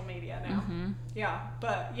got social media now. Yeah.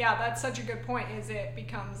 But yeah, that's such a good point. Is it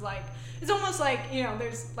becomes like, it's almost like,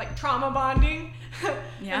 there's like trauma bonding.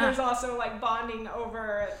 And there's also like bonding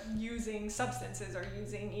over using substances or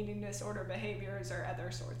using eating disorder behaviors or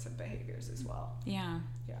other sorts of behaviors as well. Yeah.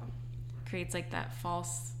 Yeah. Creates like that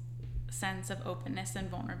false sense of openness and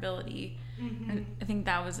vulnerability. And I think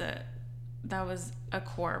that was a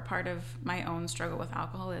core part of my own struggle with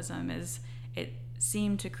alcoholism. Is it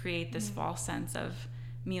seemed to create this false sense of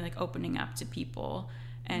me like opening up to people,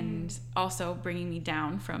 and also bringing me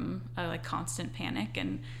down from a like constant panic,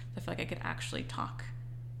 and I feel like I could actually talk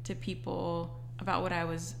to people about what I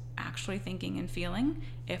was actually thinking and feeling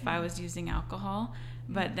if I was using alcohol.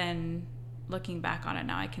 But then looking back on it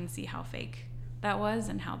now, I can see how fake that was,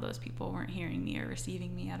 and how those people weren't hearing me or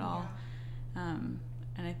receiving me at all. And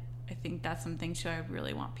I think that's something too I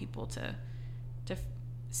really want people to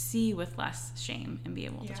see with less shame and be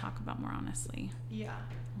able to talk about more honestly. Yeah.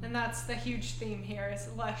 And that's the huge theme here, is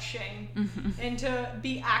less shame, and to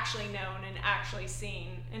be actually known and actually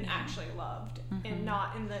seen and actually loved, and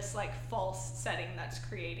not in this like false setting that's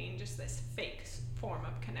creating just this fake form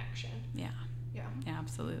of connection. Yeah,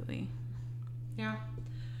 absolutely. Yeah.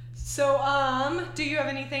 So, do you have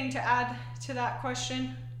anything to add to that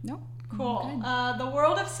question? Nope. Cool. The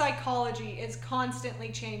world of psychology is constantly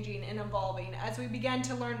changing and evolving as we begin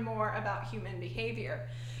to learn more about human behavior,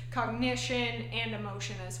 cognition, and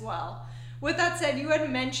emotion as well. With that said, you had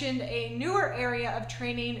mentioned a newer area of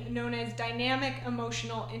training known as dynamic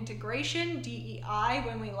emotional integration, DEI,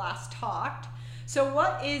 when we last talked. So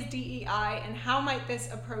what is DEI, and how might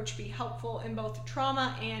this approach be helpful in both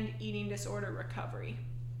trauma and eating disorder recovery?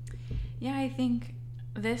 Yeah, I think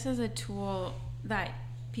this is a tool that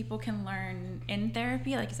people can learn in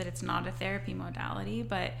therapy. Like you said, it's not a therapy modality,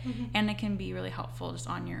 but and it can be really helpful just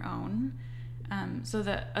on your own. So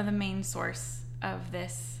the main source of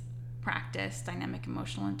this practice, dynamic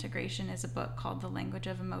emotional integration, is a book called The Language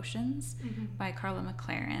of Emotions by Carla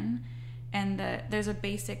McLaren. And there's a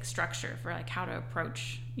basic structure for like how to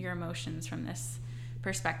approach your emotions from this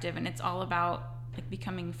perspective, and it's all about like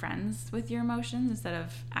becoming friends with your emotions instead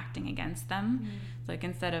of acting against them. So like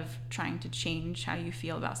instead of trying to change how you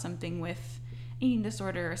feel about something with eating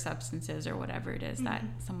disorder or substances or whatever it is that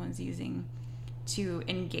someone's using, to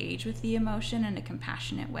engage with the emotion in a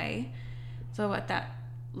compassionate way. So what that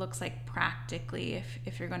looks like practically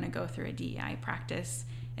if you're going to go through a DEI practice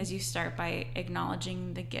is you start by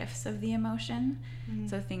acknowledging the gifts of the emotion.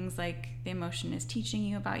 So things like the emotion is teaching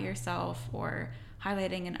you about yourself, or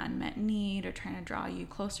highlighting an unmet need, or trying to draw you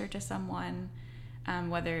closer to someone,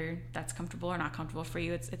 whether that's comfortable or not comfortable for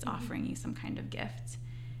you. It's offering you some kind of gift.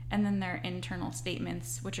 And then there are internal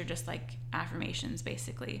statements, which are just like affirmations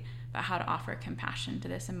basically about how to offer compassion to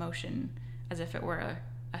this emotion as if it were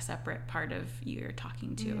a separate part of you you're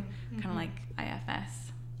talking to, kind of like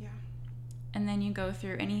IFS. Yeah. And then you go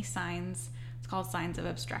through any signs. It's called signs of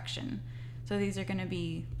obstruction. So these are going to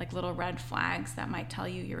be like little red flags that might tell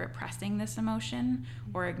you you're repressing this emotion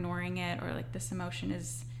or ignoring it, or like this emotion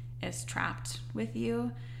is trapped with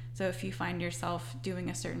you. So if you find yourself doing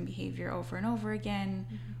a certain behavior over and over again,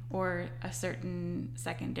 or a certain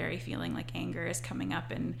secondary feeling like anger is coming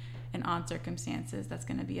up in odd circumstances, that's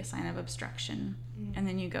going to be a sign of obstruction. And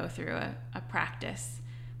then you go through a practice,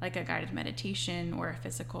 like a guided meditation or a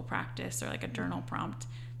physical practice, or like a journal prompt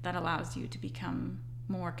that allows you to become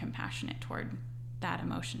more compassionate toward that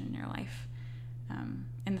emotion in your life.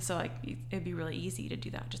 And so like it'd be really easy to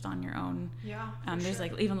do that just on your own. Yeah. There's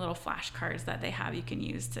like even little flashcards that they have you can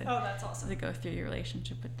use to that's awesome. to go through your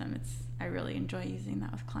relationship with them. I really enjoy using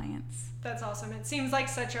that with clients. That's awesome. It seems like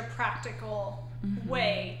such a practical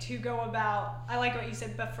way to go about, I like what you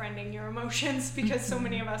said, befriending your emotions, because so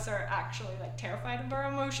many of us are actually like terrified of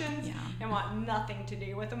our emotions and want nothing to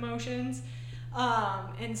do with emotions.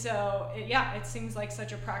 And so it seems like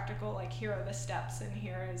such a practical, like, here are the steps and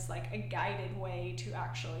here is like a guided way to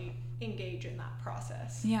actually engage in that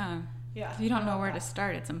process. Yeah. Yeah. If you don't know where to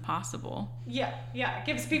start, it's impossible. Yeah. It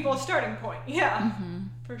gives people a starting point. Yeah.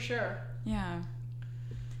 For sure. Yeah.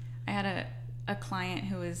 I had a client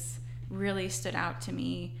who really stood out to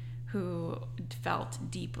me, who felt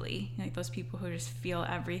deeply, like those people who just feel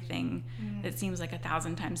everything that seems like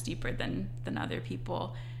 1,000 times deeper than other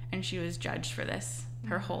people. And she was judged for this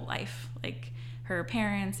her whole life. Like her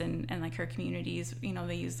parents and like her communities,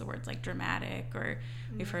 they use the words like dramatic, or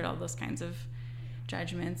we've heard all those kinds of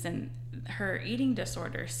judgments. And her eating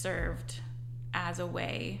disorder served as a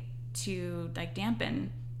way to like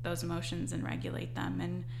dampen those emotions and regulate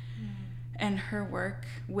them. And her work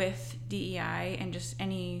with DEI and just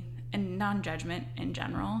and non-judgment in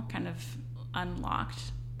general kind of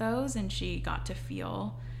unlocked those, and she got to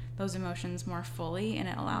feel those emotions more fully, and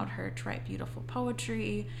it allowed her to write beautiful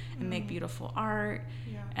poetry and make beautiful art.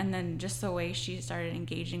 And then just the way she started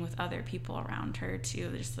engaging with other people around her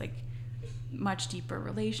too, just like much deeper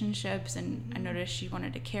relationships. And I noticed she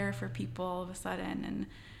wanted to care for people all of a sudden,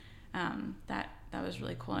 and that was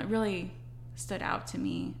really cool. And it really stood out to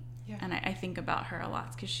me. And I think about her a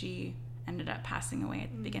lot because she ended up passing away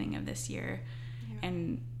at the beginning of this year.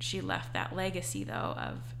 And she left that legacy though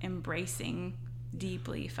of embracing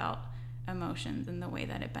deeply felt emotions in the way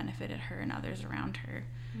that it benefited her and others around her,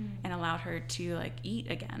 and allowed her to like eat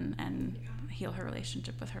again and heal her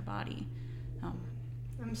relationship with her body.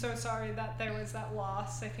 I'm so sorry that there was that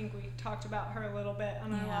loss. I think we talked about her a little bit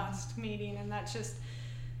on our last meeting, and that's just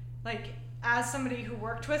like, as somebody who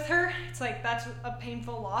worked with her, it's like that's a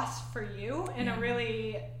painful loss for you, and a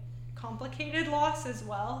really complicated loss as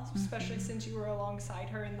well, especially since you were alongside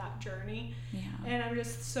her in that journey. And I'm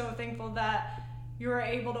just so thankful that you were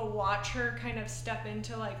able to watch her kind of step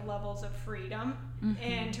into like levels of freedom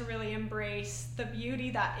and to really embrace the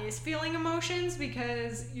beauty that is feeling emotions,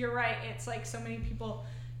 because you're right, it's like so many people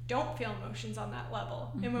don't feel emotions on that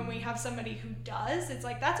level. And when we have somebody who does, it's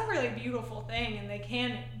like that's a really beautiful thing, and they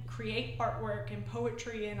can create artwork and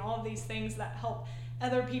poetry and all of these things that help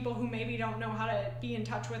other people who maybe don't know how to be in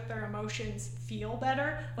touch with their emotions feel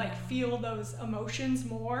better, like feel those emotions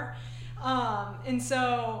more. And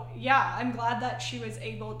so, I'm glad that she was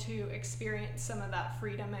able to experience some of that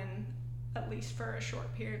freedom, and at least for a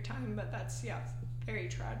short period of time, but that's, very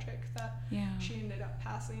tragic that she ended up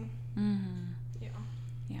passing.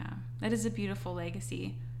 That is a beautiful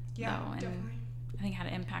legacy, though, and definitely. I think had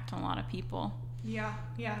an impact on a lot of people.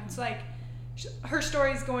 It's like her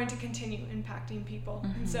story is going to continue impacting people,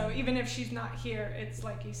 and so even if she's not here, it's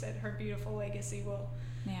like you said, her beautiful legacy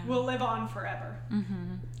will live on forever.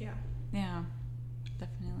 Yeah,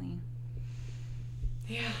 definitely.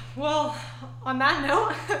 Well, on that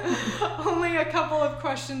note, only a couple of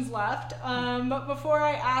questions left. But before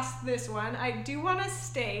I ask this one, I do want to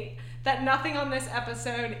state that nothing on this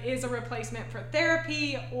episode is a replacement for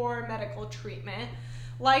therapy or medical treatment.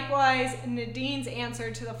 Likewise, Nadine's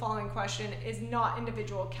answer to the following question is not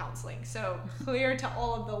individual counseling. So clear to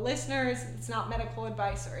all of the listeners, it's not medical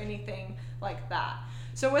advice or anything like that.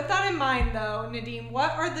 So with that in mind, though, Nadine,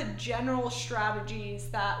 what are the general strategies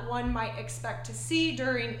that one might expect to see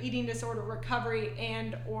during eating disorder recovery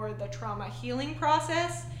and or the trauma healing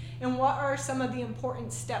process? And what are some of the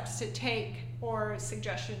important steps to take or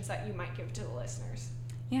suggestions that you might give to the listeners?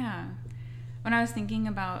 Yeah. When I was thinking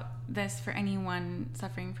about this for anyone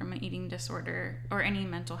suffering from an eating disorder or any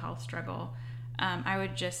mental health struggle, I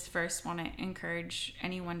would just first want to encourage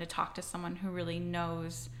anyone to talk to someone who really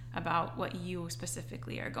knows about what you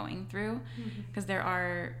specifically are going through, because there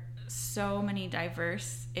are so many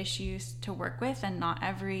diverse issues to work with, and not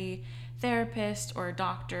every therapist or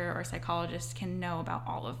doctor or psychologist can know about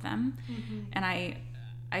all of them. And I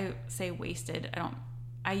say wasted.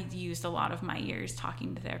 I used a lot of my years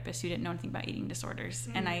talking to therapists who didn't know anything about eating disorders,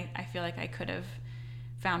 and I feel like I could have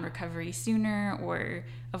found recovery sooner or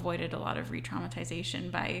avoided a lot of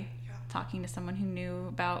re-traumatization by talking to someone who knew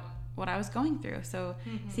about what I was going through. So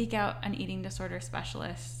seek out an eating disorder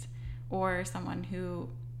specialist or someone who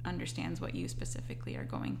understands what you specifically are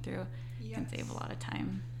going through. Yes. Can save a lot of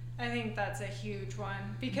time. I think that's a huge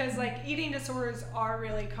one, because like eating disorders are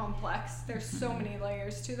really complex. There's so many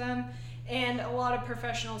layers to them, and a lot of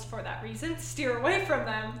professionals for that reason steer away from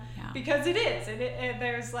them because it is.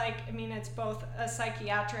 There's like, I mean, it's both a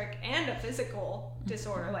psychiatric and a physical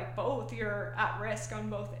disorder, like both. You're at risk on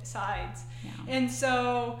both sides. And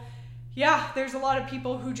so, there's a lot of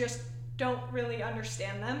people who just don't really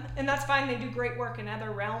understand them, and that's fine. They do great work in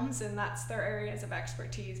other realms, and that's their areas of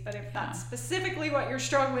expertise. But if that's specifically what you're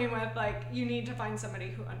struggling with, like, you need to find somebody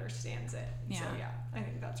who understands it. So I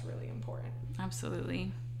think that's really important.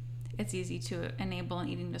 Absolutely. It's easy to enable an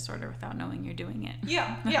eating disorder without knowing you're doing it.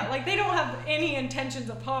 Like they don't have any intentions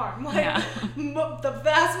of harm. Like the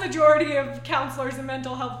vast majority of counselors and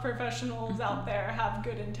mental health professionals out there have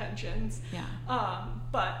good intentions.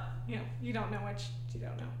 But you don't know what you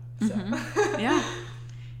don't know. So. Yeah,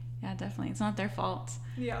 definitely. It's not their fault.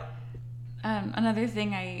 Another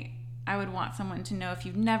thing I would want someone to know, if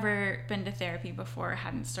you've never been to therapy before,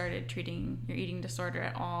 hadn't started treating your eating disorder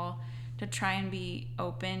at all, to try and be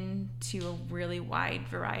open to a really wide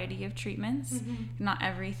variety of treatments. Not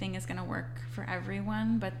everything is going to work for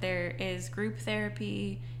everyone, but there is group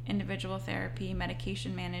therapy, individual therapy,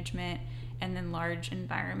 medication management, and then large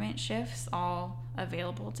environment shifts, all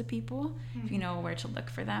available to people if you know where to look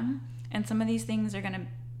for them. And some of these things are going to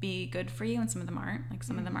be good for you, and some of them aren't. Like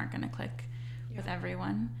some of them aren't going to click with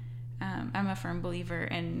everyone. I'm a firm believer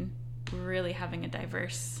in really having a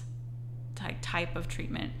diverse type of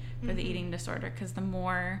treatment for the eating disorder, because the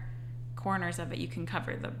more corners of it you can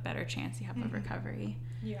cover, the better chance you have of recovery.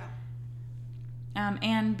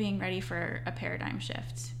 And being ready for a paradigm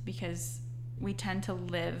shift, because we tend to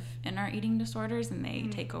live in our eating disorders, and they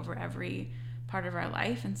take over every part of our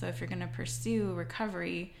life. And so if you're going to pursue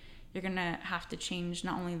recovery, you're going to have to change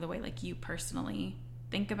not only the way like you personally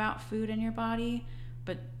think about food in your body,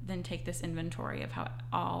 but then take this inventory of how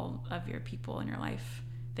all of your people in your life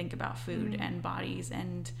think about food and bodies,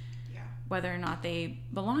 and whether or not they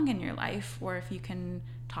belong in your life, or if you can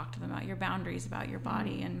talk to them about your boundaries, about your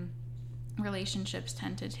body. And relationships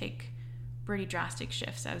tend to take pretty drastic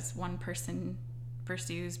shifts as one person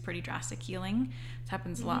pursues pretty drastic healing. This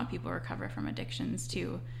happens a lot. People recover from addictions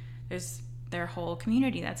too. There's their whole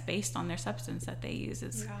community that's based on their substance that they use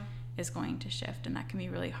is going to shift, and that can be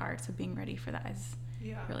really hard. So being ready for that is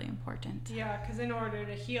really important. Because in order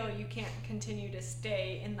to heal, you can't continue to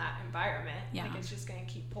stay in that environment. Like it's just going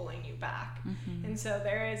to keep pulling you back. And so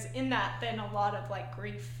there is in that then a lot of like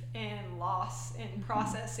grief and loss and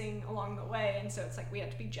processing along the way. And so it's like we have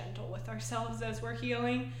to be gentle with ourselves as we're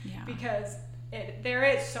healing, because there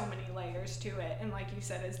is so many layers to it, and like you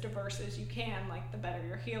said, as diverse as you can, like the better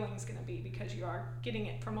your healing is going to be, because you are getting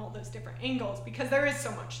it from all those different angles, because there is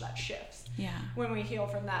so much that shifts when we heal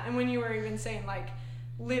from that. And when you were even saying like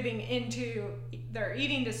living into their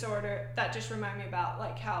eating disorder, that just reminded me about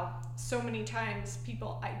like how so many times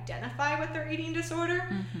people identify with their eating disorder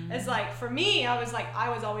as like, for me, I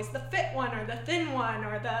was always the fit one or the thin one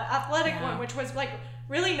or the athletic one, which was like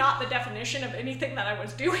really not the definition of anything that I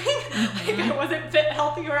was doing. Like I wasn't fit,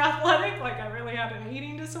 healthy, or athletic. Like I really had an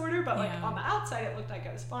eating disorder, but like on the outside it looked like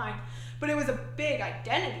I was fine. But it was a big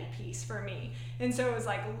identity piece for me. And so it was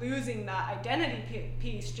like losing that identity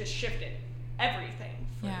piece just shifted everything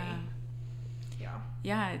for me.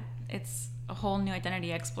 It's a whole new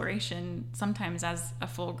identity exploration, sometimes as a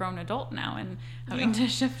full-grown adult now, and having to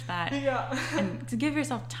shift that. And to give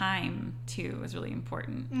yourself time too is really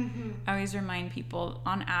important. I always remind people,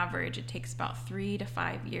 on average, it takes about 3 to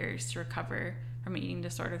 5 years to recover from an eating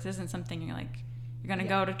disorder. This isn't something you're like you're going to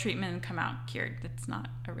go to treatment and come out cured. That's not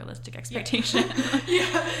a realistic expectation.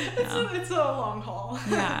 It's a long haul.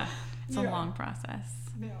 Yeah, it's a long process.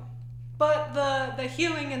 Yeah. But the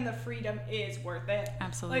healing and the freedom is worth it.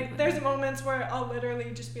 Absolutely. Like, there's moments where I'll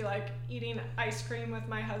literally just be like eating ice cream with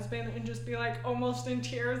my husband and just be like almost in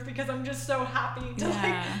tears because I'm just so happy to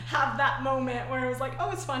like have that moment where it was like,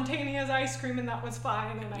 oh, it's spontaneous ice cream and that was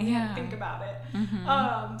fine and I didn't think about it.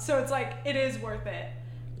 Mm-hmm. So it's like, it is worth it.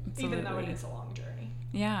 Absolutely. Even though it is a long journey.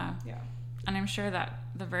 Yeah. Yeah. And I'm sure that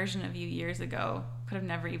the version of you years ago could have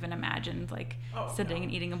never even imagined like sitting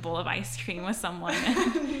and eating a bowl of ice cream with someone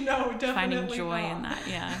and no, definitely finding joy not. in that.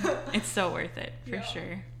 Yeah, it's so worth it for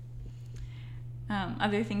sure.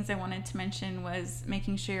 Other things I wanted to mention was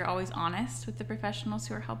making sure you're always honest with the professionals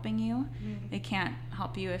who are helping you. They can't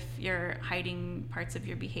help you if you're hiding parts of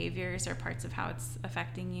your behaviors or parts of how it's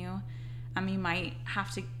affecting you. You might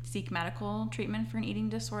have to seek medical treatment for an eating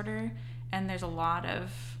disorder, and there's a lot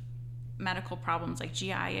of medical problems like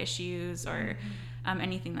GI issues or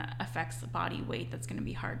anything that affects the body weight that's going to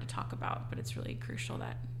be hard to talk about, but it's really crucial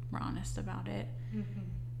that we're honest about it.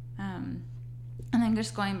 And then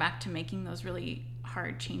just going back to making those really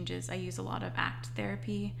hard changes, I use a lot of ACT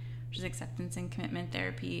therapy, which is acceptance and commitment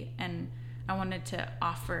therapy, and I wanted to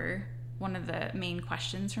offer one of the main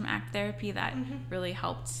questions from ACT therapy that really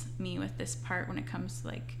helped me with this part when it comes to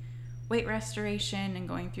like weight restoration and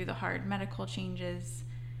going through the hard medical changes.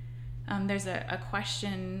 There's a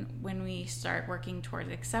question when we start working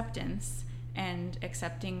towards acceptance and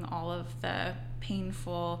accepting all of the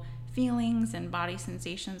painful feelings and body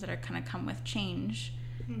sensations that are kind of come with change.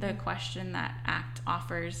 The question that ACT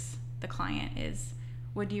offers the client is,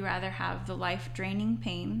 would you rather have the life-draining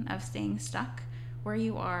pain of staying stuck where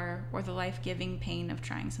you are or the life-giving pain of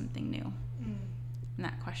trying something new? And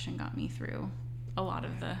that question got me through a lot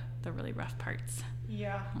of the really rough parts.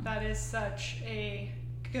 Yeah, that is such a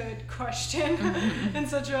good question and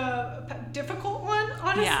such a difficult one,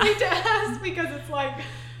 honestly, to ask, because it's like,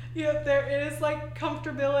 there is like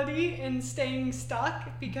comfortability in staying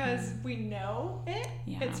stuck because we know it,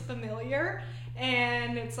 it's familiar,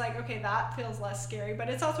 and it's like, okay, that feels less scary, but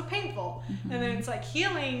it's also painful. And then it's like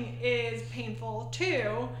healing is painful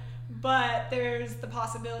too, but there's the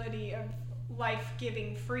possibility of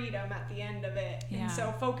life-giving freedom at the end of it. And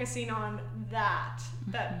so focusing on that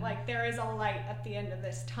like there is a light at the end of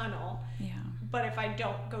this tunnel, but if I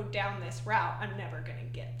don't go down this route, I'm never gonna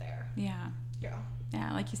get there.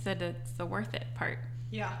 Like you said, it's the worth it part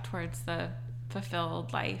towards the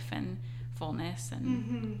fulfilled life and fullness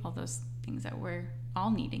and all those things that we're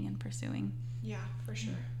all needing and pursuing. For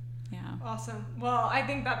sure. Awesome. Well, I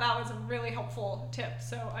think that was a really helpful tip,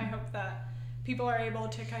 so I hope that people are able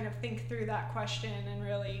to kind of think through that question and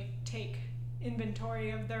really take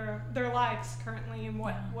inventory of their lives currently and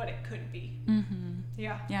what it could be.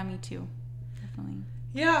 Yeah, me too. Definitely.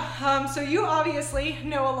 So you obviously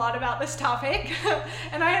know a lot about this topic,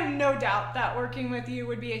 and I have no doubt that working with you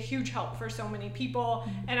would be a huge help for so many people,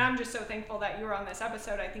 and I'm just so thankful that you were on this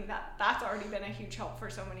episode. I think that's already been a huge help for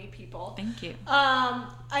so many people. Thank you.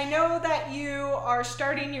 I know that you are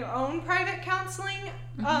starting your own private counseling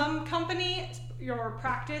company, your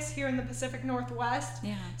practice here in the Pacific Northwest.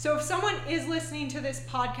 So if someone is listening to this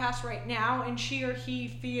podcast right now and she or he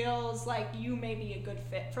feels like you may be a good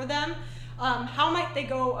fit for them, how might they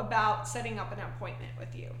go about setting up an appointment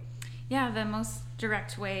with you? The most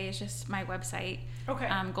direct way is just my website,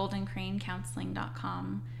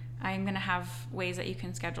 goldencranecounseling.com. I'm going to have ways that you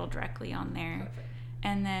can schedule directly on there. Perfect.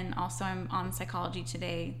 And then also I'm on Psychology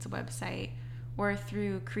Today, it's a website, or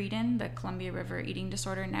through Creden, the Columbia River Eating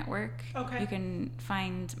Disorder Network. You can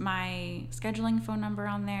find my scheduling phone number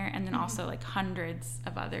on there, and then also like hundreds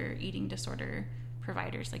of other eating disorder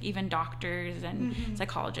providers, like even doctors and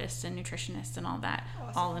psychologists and nutritionists and all that,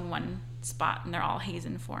 all in one spot, and they're all HAES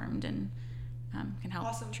informed and can help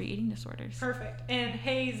treat eating disorders. Perfect. And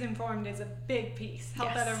HAES informed is a big piece.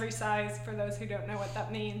 Health at every size, for those who don't know what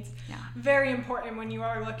that means. Very important when you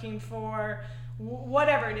are looking for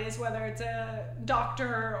whatever it is, whether it's a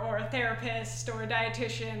doctor or a therapist or a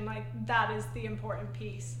dietitian, like that is the important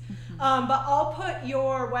piece. But I'll put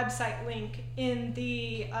your website link in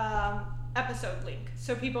the episode link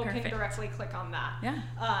so people can directly click on that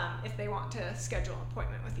if they want to schedule an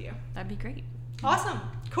appointment with you. That'd be great. Awesome.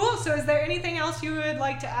 Cool. So is there anything else you would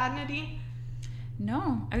like to add, Nadine?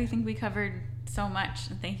 No, I think we covered so much,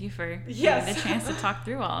 and thank you for giving me the chance to talk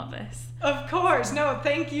through all of this. Of course. No,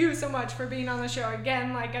 thank you so much for being on the show.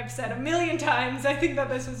 Again, like I've said a million times, I think that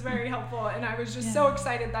this was very helpful, and I was just so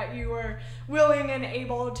excited that you were willing and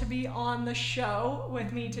able to be on the show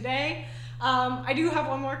with me today. I do have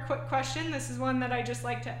one more quick question. This is one that I just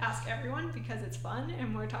like to ask everyone because it's fun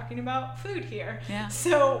and we're talking about food here. Yeah.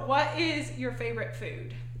 So what is your favorite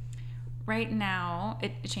food? Right now,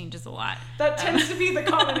 it changes a lot. That tends to be the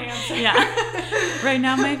common answer. Yeah. Right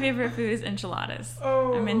now, my favorite food is enchiladas.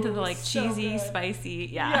 Oh, I'm into the so cheesy, good. spicy.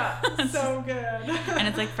 Yeah. Yeah, so good. And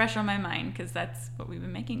it's fresh on my mind because that's what we've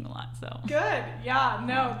been making a lot. So good. Yeah,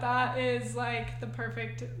 no, that is the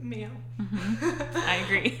perfect meal. Mm-hmm. I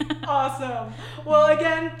agree. Awesome. Well,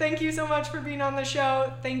 again, thank you so much for being on the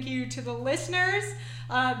show. Thank you to the listeners.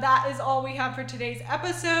 That is all we have for today's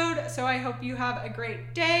episode. So I hope you have a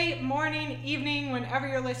great day, morning, evening, whenever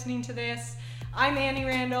you're listening to this. I'm Annie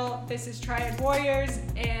Randall. This is Triad Warriors,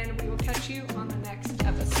 and we will catch you on the next